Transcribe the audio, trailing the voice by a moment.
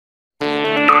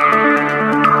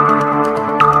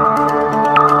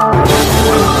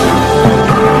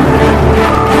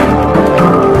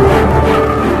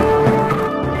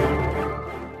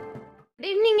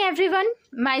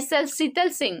myself SITAL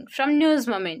Singh from News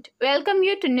Moment. Welcome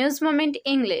you to News Moment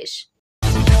English.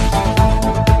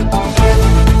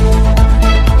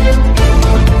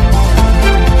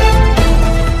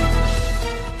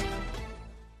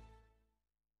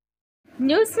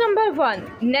 News number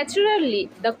 1. Naturally,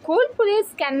 the coal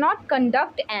police cannot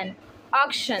conduct an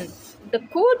auction. The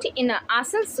court in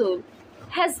Asansol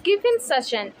has given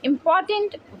such an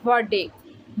important verdict.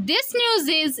 This news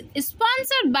is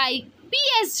sponsored by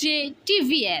PSG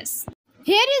TVS.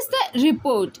 Here is the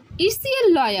report.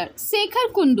 ECL lawyer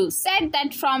Shekhar Kundu said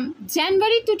that from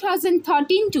January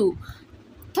 2013 to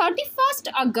 31st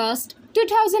August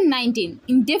 2019,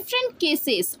 in different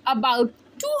cases, about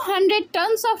 200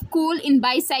 tons of coal in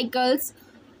bicycles,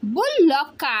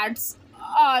 bull-lock carts,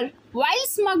 or while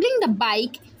smuggling the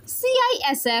bike,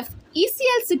 CISF,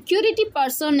 ECL security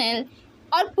personnel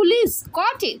or police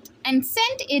caught it and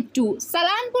sent it to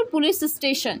Salanpur police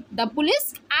station. The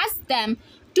police asked them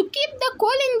to keep the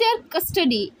coal in their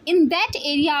custody in that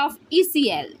area of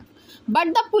ECL.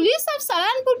 But the police of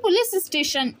Salanpur police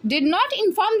station did not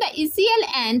inform the ECL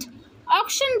and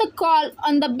auctioned the coal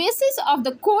on the basis of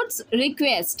the court's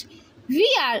request.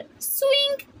 We are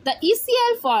suing the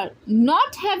ECL for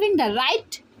not having the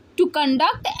right to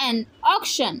conduct an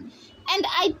auction, and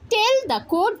I tell the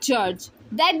court judge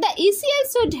that the ECL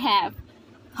should have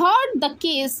heard the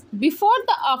case before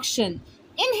the auction.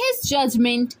 In his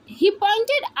judgment, he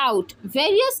pointed out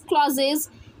various clauses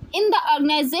in the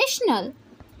organizational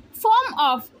form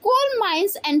of coal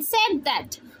mines and said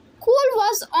that coal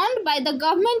was owned by the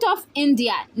government of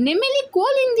India, namely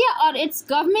Coal India or its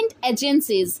government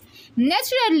agencies.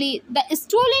 Naturally, the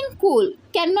stolen coal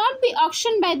cannot be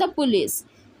auctioned by the police.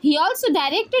 He also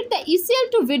directed the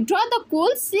ECL to withdraw the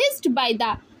coal seized by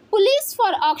the police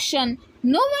for auction.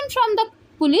 No one from the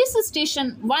police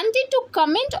station wanted to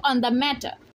comment on the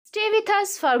matter. Stay with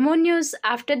us for more news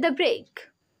after the break.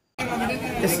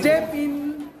 Step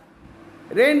in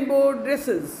rainbow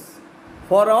dresses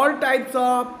for all types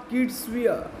of kids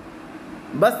wear.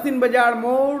 Bastin Bazar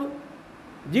Mode,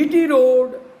 GT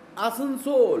Road,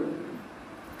 Asansol.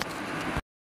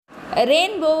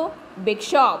 Rainbow Big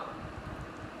Shop.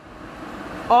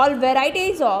 All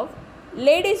varieties of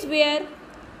ladies wear,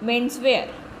 men's wear,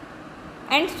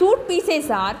 and suit pieces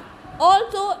are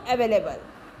also available.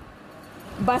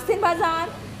 Bastin Bazar,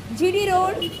 GD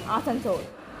Road, Asansol.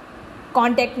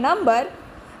 Contact number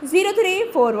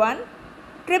 0341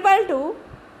 222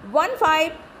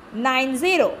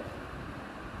 1590.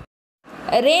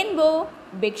 Rainbow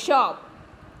Big Shop.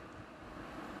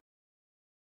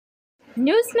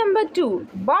 News number 2.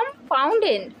 Bomb found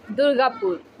in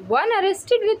Durgapur. One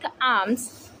arrested with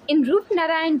arms in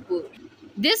Rupnarayanpur.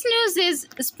 This news is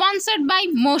sponsored by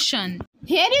Motion.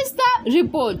 Here is the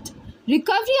report.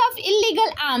 Recovery of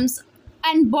illegal arms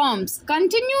and bombs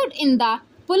continued in the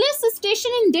police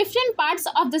station in different parts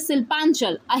of the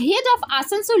Silpanchal ahead of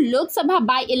Asansol Lok Sabha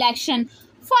by-election,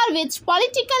 for which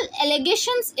political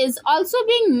allegations is also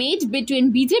being made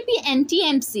between BJP and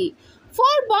TMC. 4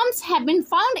 bombs have been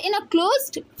found in a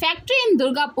closed factory in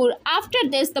Durgapur. After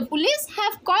this, the police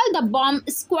have called the bomb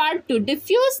squad to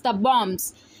defuse the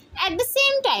bombs. At the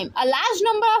same time, a large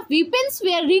number of weapons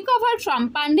were recovered from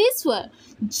Pandeswar.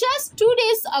 Just 2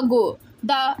 days ago,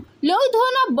 the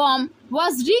Lodhona bomb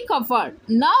was recovered.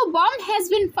 Now bomb has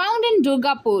been found in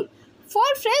Durgapur.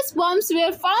 4 fresh bombs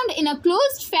were found in a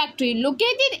closed factory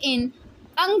located in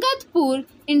Angatpur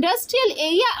industrial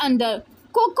area under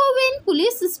Kokowin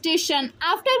police station,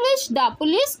 after which the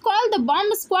police called the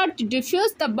bomb squad to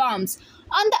defuse the bombs.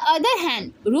 On the other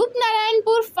hand,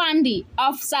 Rupnarayanpur Fandi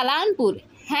of Salanpur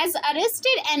has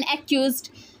arrested an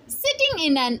accused sitting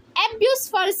in an abuse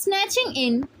for snatching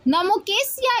in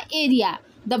Namokesia area.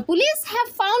 The police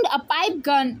have found a pipe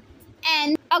gun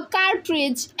and a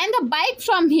cartridge and a bike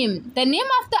from him. The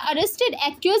name of the arrested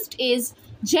accused is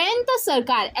Jayanta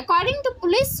Sarkar. According to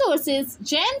police sources,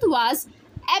 Jayant was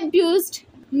abused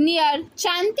near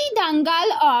Chanti Dangal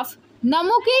of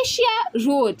Namokesia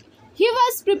Road. He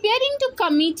was preparing to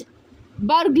commit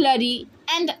burglary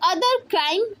and other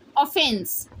crime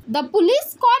offense. The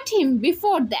police caught him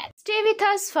before that. Stay with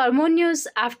us for more news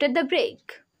after the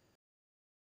break.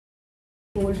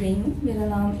 बोल रही हूँ, मेरा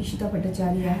नाम इशिता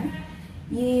भट्टाचार्य है।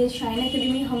 ये shine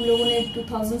academy हम लोगों ने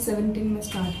 2017 में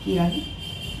स्टार्ट किया है।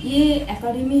 ये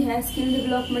एकेडमी है स्किल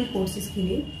डेवलपमेंट कोर्सेज के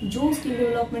लिए, जो स्किल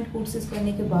डेवलपमेंट कोर्सेज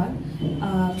करने के बाद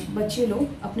बच्चे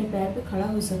लोग अपने पैर पे खड़ा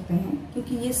हो सकते हैं,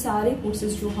 क्योंकि ये सारे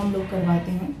कोर्सेज जो हम लोग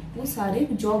करवाते हैं वो सारे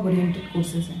जॉब ओरिएंटेड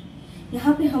कोर्सेज हैं।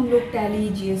 यहाँ पे हम लोग tally,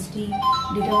 GST,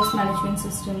 database management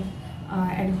system,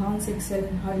 advance Excel,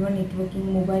 hardware networking,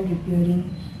 mobile repairing,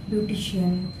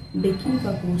 beautician, baking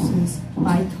का courses,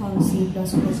 Python, C++,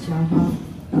 Java,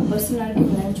 personality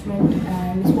management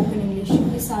and spoken English,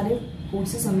 ये सारे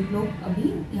कोर्सेज हम लोग अभी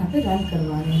यहाँ पे रन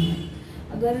करवा रहे हैं।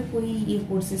 अगर कोई ये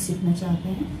कोर्सेज सीखना चाहते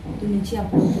हैं तो नीचे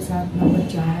आप लोगों के साथ नंबर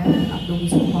जा रहा है, आप लोग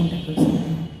इसको कॉन्टेक्ट कर सकते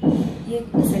हैं। ये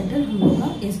सेंटर हम लोग का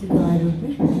SB रोड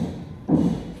में है।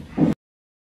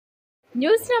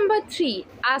 News number 3,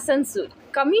 Asansol.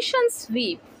 Commission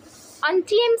sweep on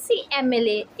TMC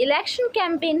MLA election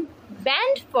campaign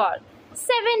banned for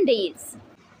 7 days.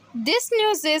 This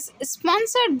news is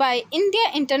sponsored by India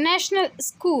International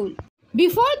School.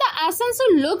 Before the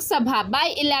Asansol Lok Sabha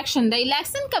by-election, the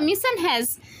Election Commission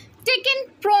has taken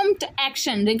prompt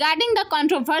action regarding the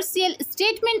controversial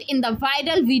statement in the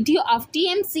viral video of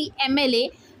TMC MLA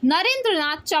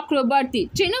Narendranath Chakraborty,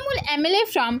 Trinamool MLA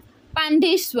from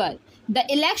Pandeshwar. The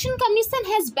Election Commission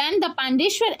has banned the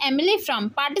Pandeshwar MLA from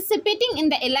participating in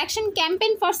the election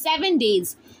campaign for 7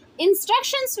 days.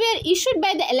 Instructions were issued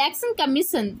by the Election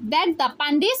Commission that the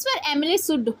Pandeshwar MLA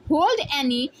should hold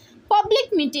any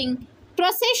public meeting,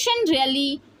 procession,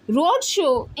 rally, road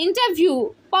show, interview,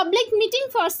 public meeting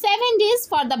for 7 days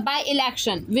for the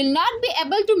by-election, will not be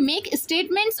able to make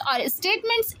statements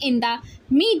in the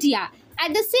media.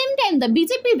 At the same time, the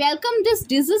BJP welcomed this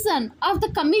decision of the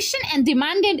commission and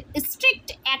demanded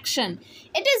strict action.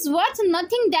 It is worth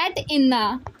noting that in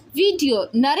the video,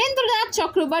 Narendranath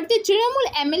Chakraborty,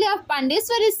 Trinamool MLA of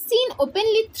Pandeshwar, is seen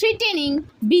openly threatening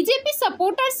BJP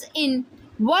supporters in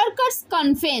workers'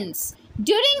 conference.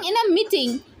 In a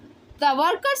meeting, the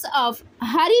workers of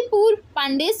Haripur,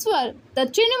 Pandeshwar, the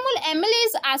Trinamool MLA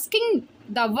is asking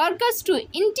the workers to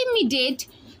intimidate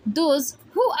those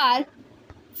who are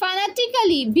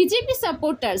fanatically BJP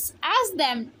supporters, ask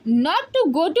them not to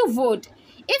go to vote.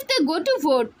 If they go to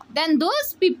vote, then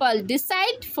those people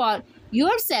decide for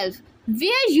yourself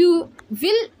where you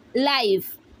will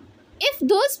live. If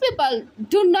those people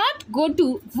do not go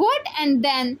to vote, and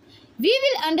then we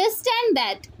will understand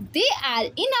that they are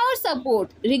in our support.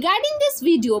 Regarding this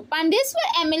video, Pandeshwar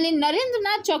MLA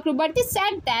Narendranath Chakraborty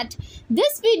said that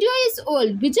this video is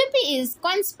old. BJP is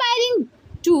conspiring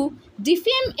to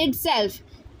defame itself.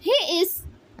 He is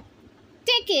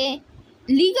taking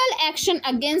legal action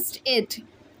against it.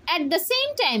 At the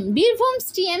same time,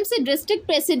 Birbhum's TMC District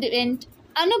President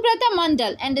Anubrata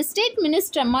Mandal and State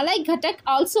Minister Malai Ghatak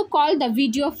also called the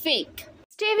video fake.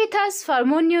 Stay with us for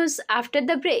more news after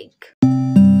the break.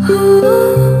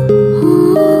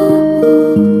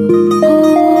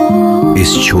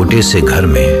 इस छोटे से घर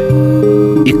में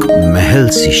एक महल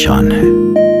सी शान है।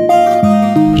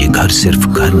 ये घर सिर्फ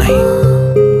घर नहीं,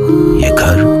 ये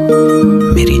घर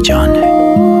मेरी जान है।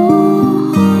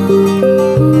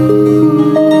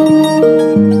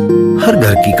 हर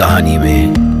घर की कहानी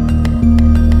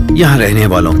में यहां रहने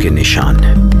वालों के निशान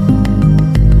हैं।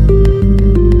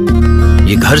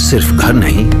 ये घर सिर्फ घर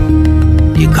नहीं,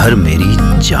 ये घर मेरी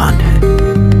जान है।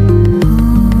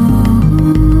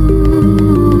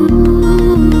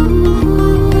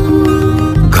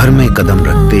 घर में कदम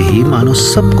रखते ही मानो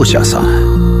सब कुछ आसान है।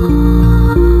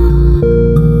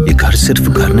 ये घर सिर्फ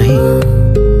घर नहीं,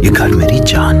 ये घर मेरी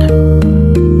जान है।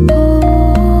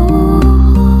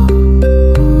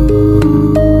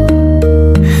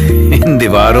 इन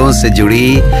दीवारों से जुड़ी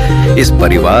इस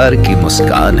परिवार की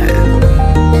मुस्कान है।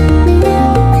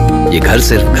 ये घर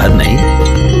सिर्फ घर नहीं,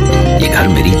 ये घर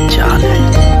मेरी जान है।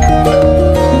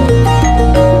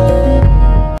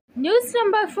 News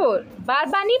number 4,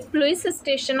 Barbani Police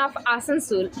Station of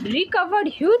Asansol recovered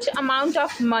huge amount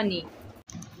of money.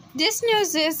 This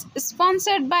news is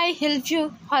sponsored by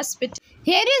Hillview Hospital.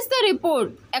 Here is the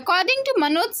report. According to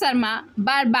MANOJ Sharma,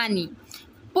 Barbani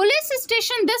Police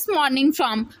Station this morning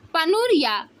from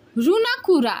Panuria,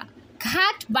 Runakura,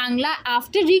 Ghat, Bangla,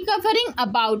 after recovering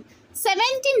about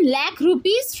 17 lakh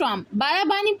rupees from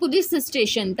Barabani Police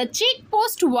Station. The check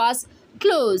post was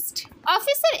closed.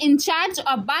 Officer in charge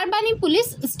of Barbani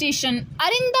Police Station,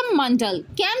 Arindam Mandal,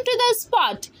 came to the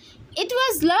spot. It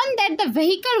was learned that the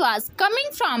vehicle was coming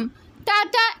from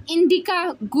Tata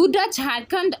Indica, Guda,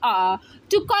 Jharkhand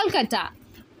to Kolkata.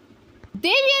 They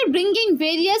were bringing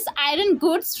various iron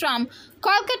goods from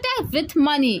Kolkata with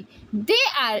money. They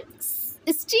are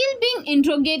still being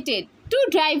interrogated. 2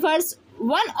 drivers,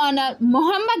 one owner,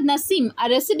 Muhammad Nasim, a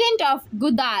resident of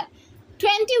Gudar,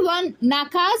 21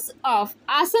 Nakas of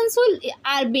Asansol,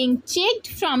 are being checked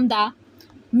from the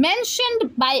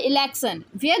mentioned by-election,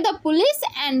 where the police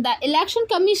and the election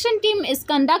commission team is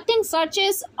conducting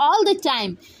searches all the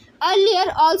time.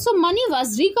 Earlier also money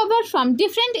was recovered from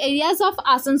different areas of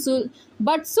Asansol,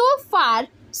 but so far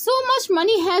so much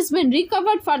money has been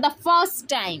recovered for the first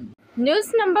time.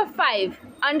 News number 5.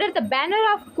 Under the banner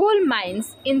of Coal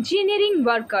Mines Engineering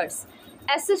Workers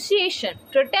Association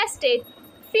protested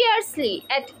fiercely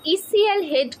at ECL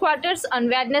headquarters on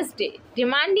Wednesday,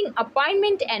 demanding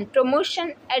appointment and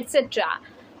promotion, etc.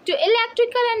 to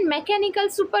electrical and mechanical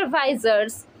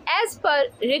supervisors as per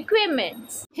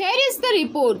requirements. Here is the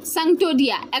report,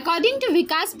 Sanktodia. According to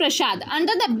VIKAS PRASAD,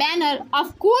 under the banner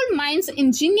of Coal Mines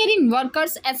Engineering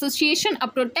Workers Association, a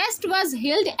protest was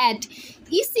held at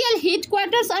ECL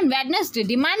headquarters on Wednesday,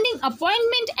 demanding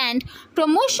appointment and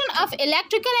promotion of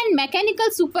electrical and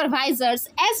mechanical supervisors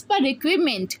as per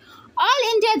requirement. All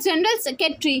India General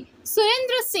Secretary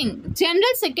Surendra Singh,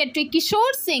 General Secretary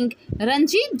Kishore Singh,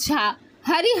 Ranjit Jha,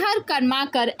 Harihar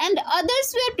Karmakar and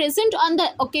others were present on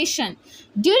the occasion.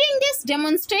 During this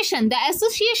demonstration, the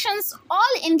association's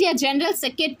All India General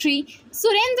Secretary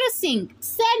Surendra Singh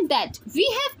said that we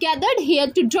have gathered here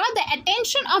to draw the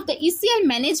attention of the ECL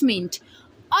management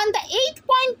on the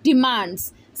 8-point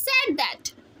demands, said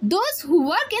that those who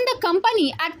work in the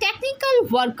company are technical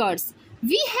workers.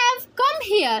 We have come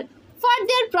here for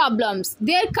their problems,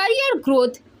 their career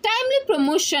growth, timely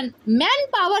promotion,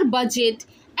 manpower budget,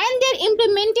 and their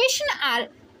implementation are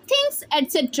things,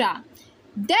 etc.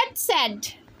 That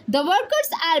said, the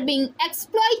workers are being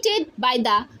exploited by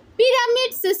the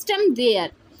pyramid system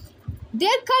there. Their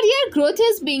career growth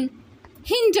is being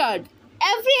hindered.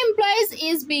 Every employee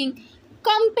is being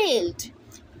compelled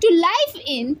to live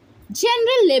in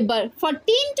general labor for 10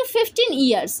 to 15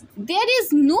 years. There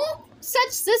is no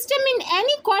such system in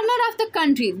any corner of the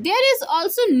country. There is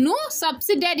also no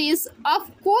subsidiaries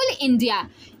of Coal India.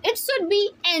 It should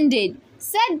be ended.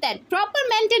 Said that proper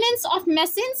maintenance of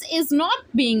machines is not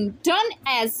being done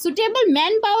as suitable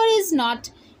manpower is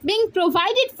not being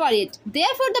provided for it.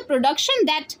 Therefore, the production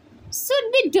that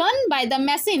should be done by the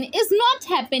machine is not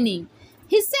happening.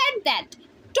 He said that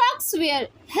talks were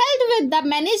held with the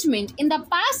management in the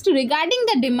past regarding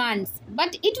the demands,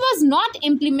 but it was not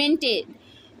implemented.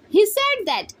 He said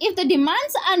that if the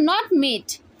demands are not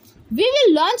met, we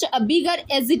will launch a bigger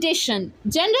agitation.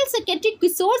 General Secretary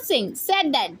Kishore Singh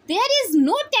said that there is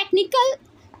no technical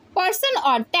person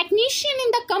or technician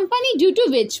in the company due to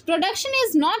which production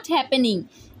is not happening.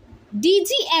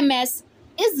 DGMS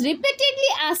is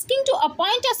repeatedly asking to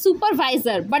appoint a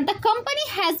supervisor, but the company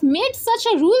has made such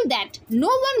a rule that no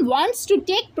one wants to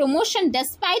take promotion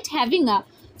despite having a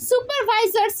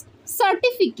supervisor's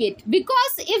certificate,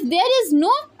 because if there is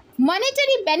no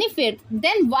monetary benefit,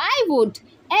 then why would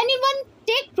anyone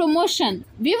take promotion?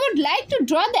 We would like to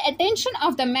draw the attention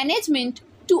of the management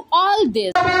to all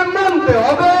this.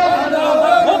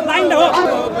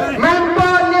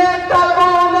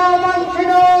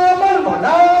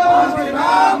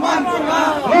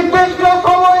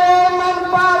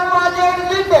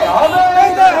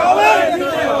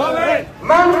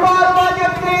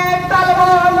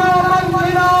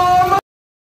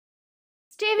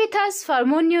 Stay with us for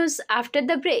more news after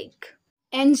the break.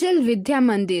 Angel Vidya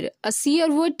Mandir, a seer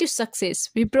road to success.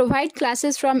 We provide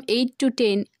classes from 8 to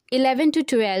 10, 11 to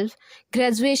 12,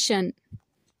 graduation.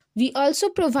 We also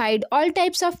provide all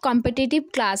types of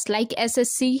competitive class like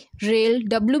SSC, Rail,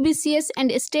 WBCS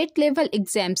and state level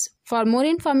exams. For more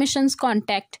information,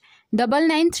 contact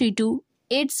 9932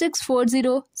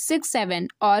 864067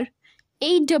 or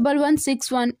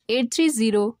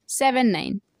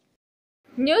 8116183079.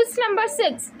 News number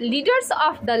 6. Leaders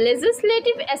of the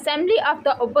Legislative Assembly of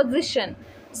the Opposition,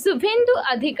 Subhendu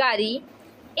Adhikari,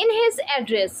 in his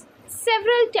address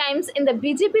several times in the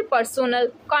BJP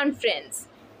Personal Conference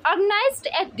organized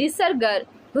at Disargar,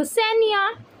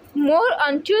 Hussainiya More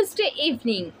on Tuesday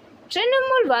evening,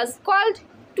 Trinamool was called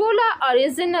Tola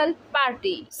Original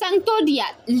Party.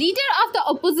 Sanktodia, leader of the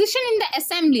opposition in the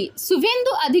assembly,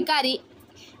 Subhendu Adhikari,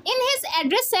 in his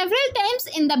address several times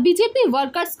in the BJP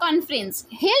Workers' Conference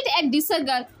held at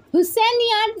Disargar,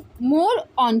 Hussainiya More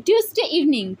on Tuesday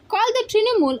evening, called the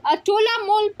Trinamool a Tola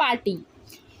Mole Party.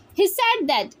 He said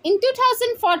that in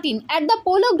 2014 at the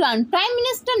Polo Ground, Prime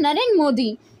Minister Narendra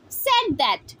Modi said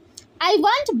that, "I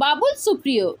want Babul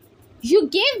Supriyo." You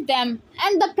gave them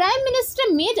and the Prime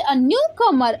Minister made a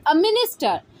newcomer a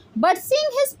minister. But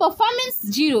seeing his performance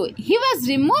zero, he was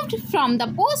removed from the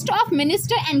post of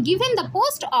minister and given the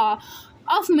post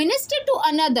of minister to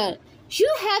another. You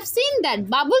have seen that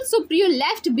Babul Supriyo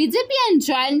left BJP and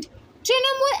joined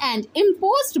Trinamool and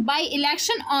imposed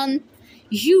by-election on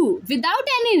you without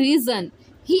any reason.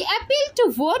 He appealed to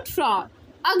vote for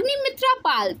Agnimitra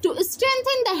Pal to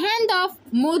strengthen the hand of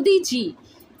Modi ji,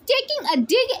 taking a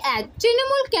dig at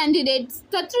Trinamool candidate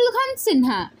Shatrughan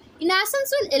Sinha. In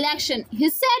Asansol election, he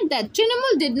said that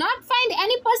Trinamool did not find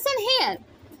any person here.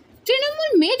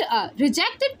 Trinamool made a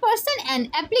rejected person an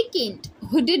applicant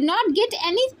who did not get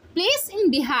any place in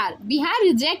Bihar. Bihar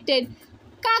rejected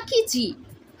Kakiji.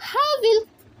 How will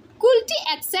Kulti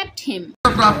accept him?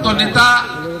 প্রাপ্ত নেতা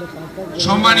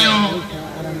সম্মানীয়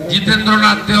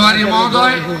জিতেন্দ্রনাথ তেওয়ারি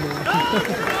মহোদয়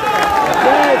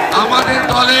আমাদের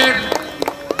দলের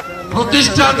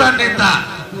প্রতিষ্ঠাতা নেতা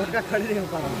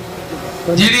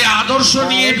যিনি আদর্শ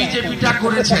নিয়ে বিজেপিটা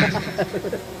করেছেন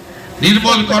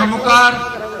নির্মল কর্মকার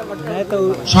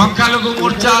সংখ্যালঘু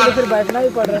মোর্চার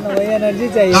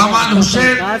কামাল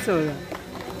হোসেন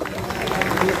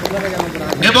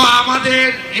এবং আমাদের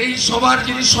এই সভার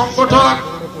যিনি সংগঠক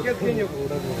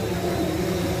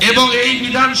এবং এই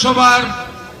বিধানসভার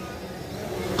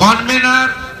কনভেনার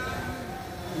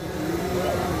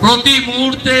প্রতি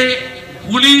মুহূর্তে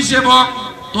পুলিশ এবং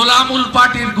তোলামূল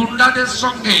পার্টির গুন্ডাদের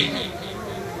সঙ্গে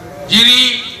যিনি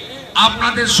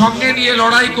আপনাদের সঙ্গে নিয়ে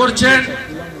লড়াই করছেন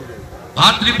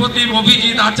ভাতৃপ্রতিম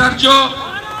অভিজিৎ আচার্য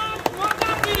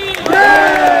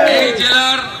এই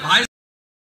জেলার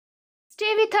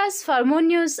Stay with us for more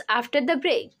news after the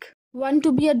break. Want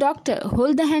to be a doctor?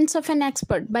 Hold the hands of an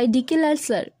expert by D.K. Lal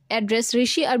sir. Address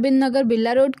Rishi Arbind Nagar,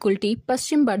 Billa Road, Kulti,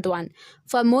 Paschim, Bardhaman.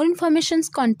 For more information,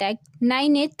 contact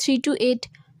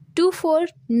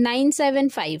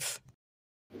 98328-24975.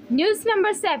 News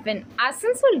number 7.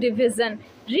 Asansol Division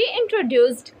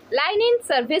reintroduced line-in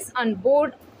service on board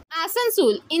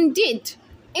Asansol. Indeed,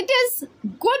 it is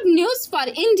good news for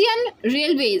Indian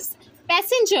Railways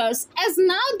passengers, as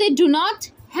now they do not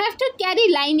have to carry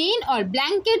line-in or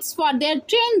blankets for their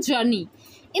train journey.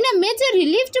 In a major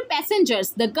relief to passengers,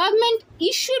 the government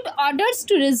issued orders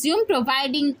to resume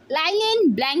providing line-in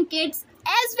blankets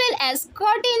as well as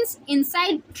curtains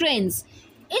inside trains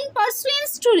in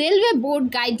pursuance to Railway Board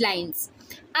guidelines.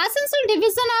 Asansol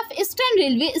Division of Eastern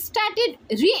Railway started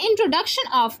reintroduction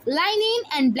of line-in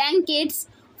and blankets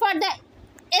for the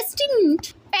esteemed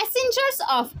passengers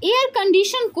of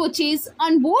air-conditioned coaches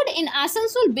on board in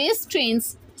Asansol-based trains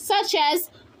such as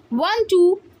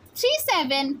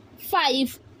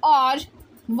 12375 or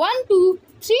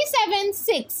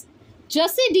 12376,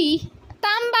 Jasidi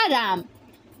Tambaram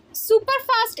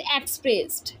Superfast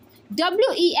Express,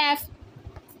 WEF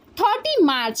 30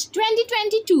 March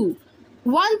 2022,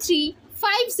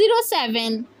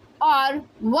 13507 or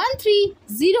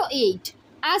 1308,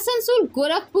 Asansol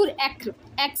Gorakhpur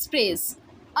Express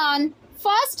on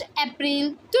 1st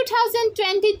April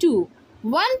 2022,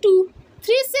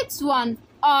 12361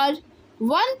 or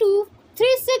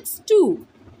 12362.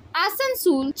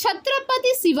 Asansol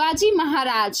Chhatrapati Shivaji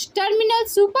Maharaj Terminal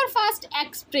Superfast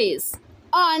Express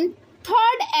on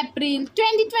 3rd April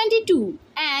 2022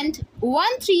 and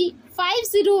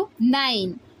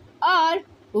 13509 or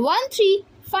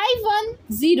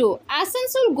 13510.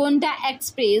 Asansol Gonda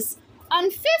Express on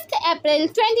 5th April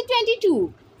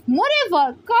 2022. Moreover,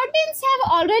 curtains have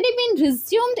already been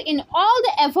resumed in all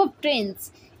the above trains.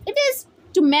 It is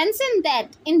to mention that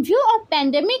in view of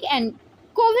pandemic and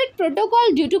COVID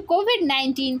protocol due to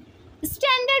COVID-19,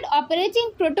 Standard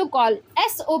Operating Protocol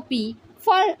SOP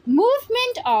for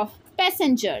movement of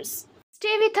passengers.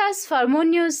 Stay with us for more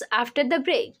news after the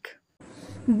break.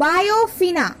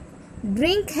 Biofina,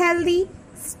 drink healthy,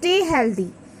 stay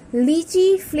healthy,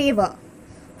 lychee flavor.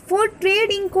 For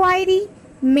trade inquiry,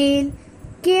 mail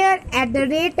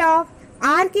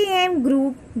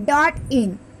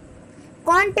care@rkmgroup.in.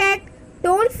 Contact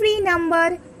toll-free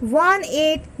number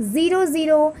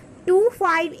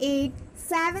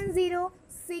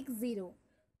 1800-258-7060.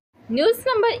 News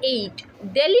number 8.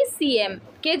 Delhi CM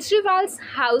Kejriwal's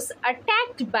house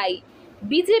attacked by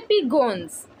BJP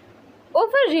goons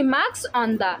over remarks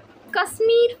on the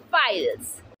Kashmir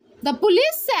files. The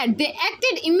police said they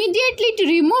acted immediately to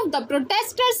remove the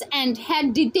protesters and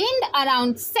had detained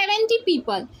around 70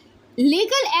 people.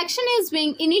 Legal action is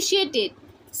being initiated.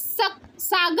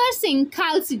 Sagar Singh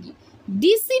Khalsi,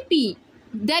 DCP,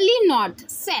 Delhi North,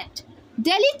 said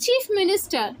Delhi Chief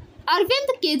Minister Arvind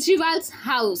Kejriwal's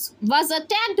house was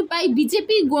attacked by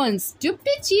BJP goons.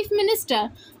 Deputy Chief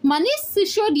Minister Manish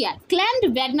Sisodia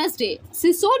claimed Wednesday.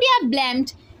 Sisodia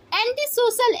blamed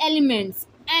anti-social elements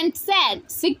and said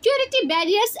security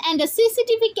barriers and a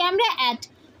CCTV camera at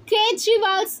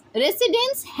Kejriwal's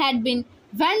residence had been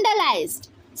vandalized.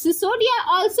 Sisodia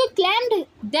also claimed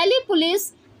Delhi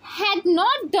police had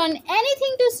not done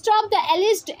anything to stop the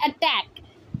alleged attack.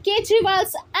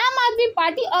 Kejriwal's Aam Aadmi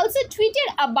Party also tweeted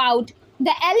about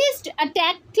the alleged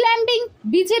attack, claiming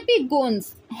BJP goons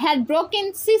had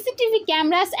broken CCTV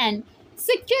cameras and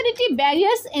security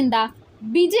barriers in the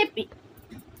BJP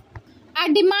are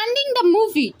demanding the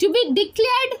movie to be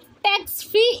declared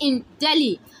tax-free in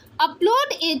Delhi. Upload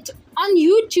it on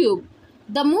YouTube.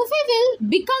 The movie will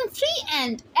become free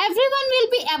and everyone will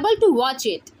be able to watch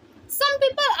it. Some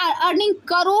people are earning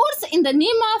crores in the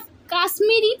name of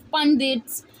Kashmiri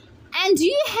Pandits, and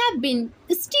you have been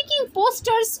sticking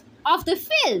posters of the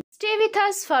film. Stay with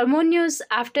us for more news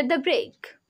after the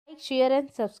break. Like, share and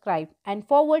subscribe and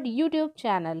forward YouTube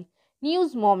channel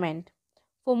News Moment.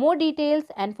 For more details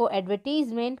and for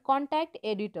advertisement, contact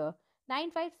editor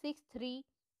 9563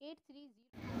 830.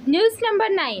 News number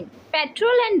 9.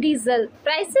 Petrol and diesel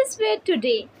prices were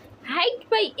today hiked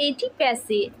by 80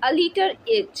 paise a litre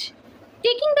each,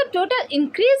 taking the total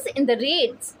increase in the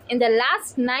rates in the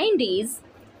last 9 days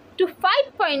to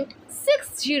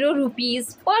 5.60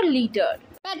 rupees per litre.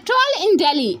 Petrol in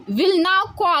Delhi will now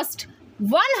cost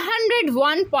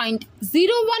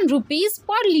 101.01 rupees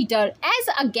per litre as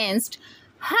against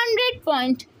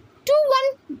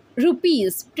 100.21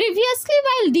 rupees previously,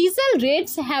 while diesel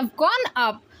rates have gone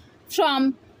up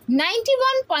from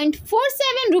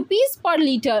 91.47 rupees per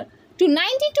litre to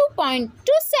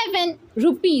 92.27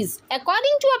 rupees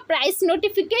according to a price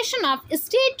notification of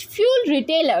state fuel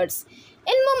retailers.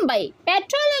 In Mumbai,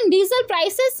 petrol and diesel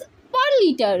prices per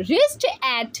litre reached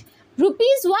at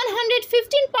rupees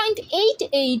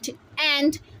 115.88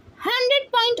 and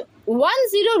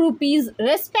 100.10 rupees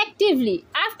respectively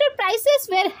after prices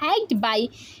were hiked by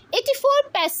 84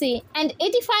 paise and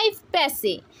 85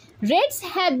 paise. Rates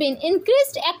have been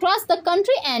increased across the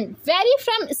country and vary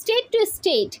from state to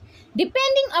state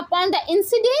depending upon the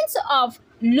incidence of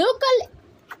local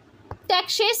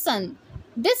taxation.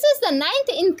 This is the 9th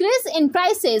increase in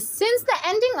prices since the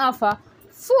ending of a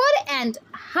 4.5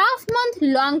 month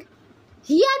long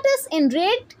hiatus in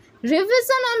rate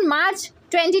revision on March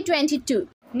 2022.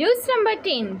 News number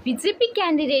 10. BJP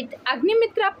candidate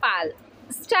Agnimitra Pal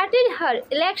started her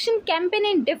election campaign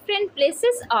in different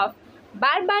places of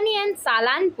Barbani and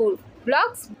Salanpur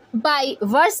blocks by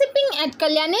worshipping at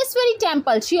Kalyaneswari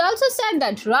temple. She also said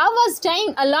that Rao was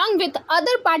dying along with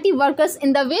other party workers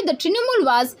in the way the Trinamool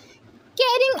was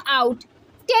carrying out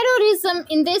terrorism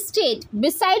in the state.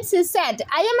 Besides, he said,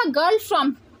 I am a girl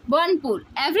from Burnpur.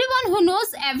 Everyone who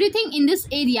knows everything in this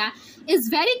area is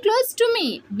very close to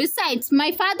me. Besides,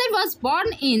 my father was born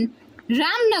in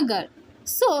Ramnagar.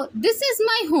 So, this is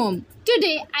my home.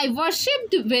 Today, I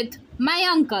worshipped with my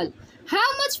uncle.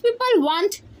 How much people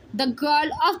want the girl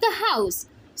of the house?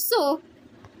 So,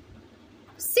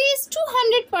 she is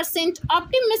 200%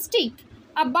 optimistic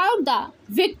about the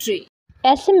victory.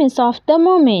 SMS of the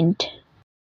moment.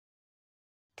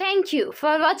 Thank you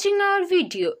for watching our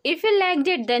video. If you liked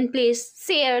it, then please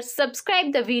share,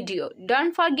 subscribe the video.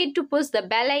 Don't forget to push the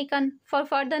bell icon for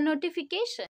further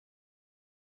notification.